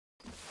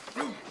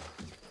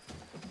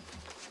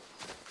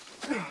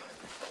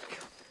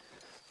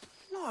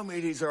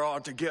Armies are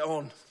hard to get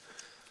on.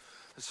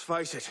 Let's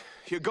face it,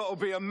 you gotta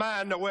be a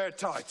man to wear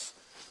tights.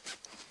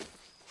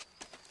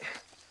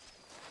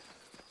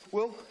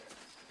 Well,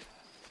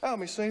 how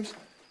me seems?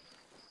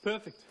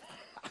 Perfect.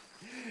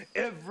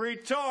 Every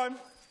time.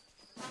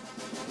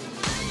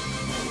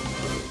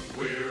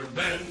 We're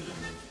men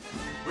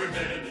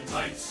in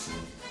tights.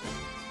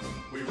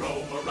 We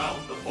roam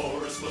around the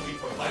forest looking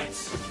for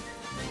fights.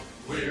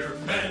 We're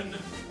men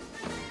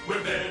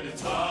in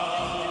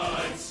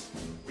tights.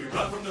 We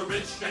run from the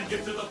rich and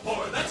give to the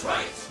poor, that's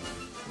right.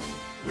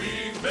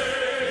 We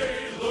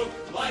may look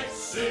like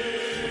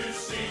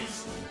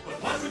sissies,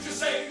 but what would you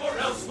say, or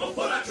else we'll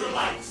put out your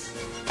lights.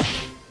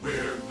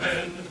 We're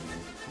men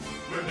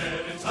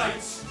in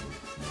tights.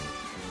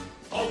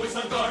 Always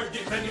on guard,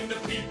 defending the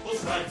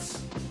people's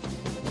rights.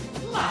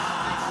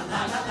 La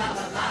la la la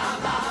la la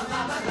la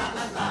la la la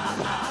la la la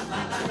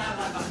la.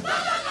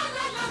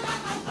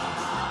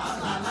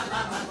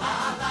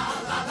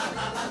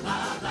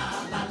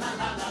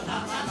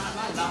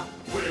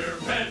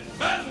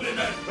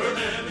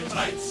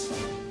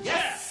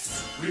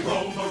 We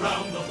roam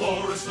around the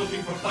forest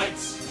looking for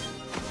fights.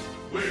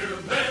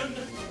 We're men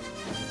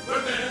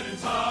in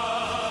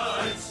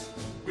tights.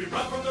 We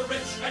run from the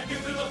rich and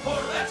give to the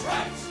poor, that's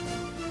right.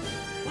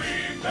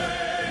 We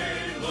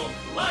may look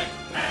like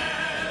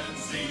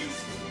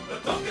pansies,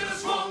 but don't get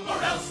us wrong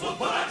or else we'll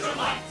put out your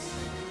lights.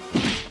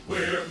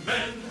 We're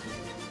men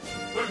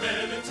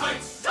in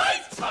tights.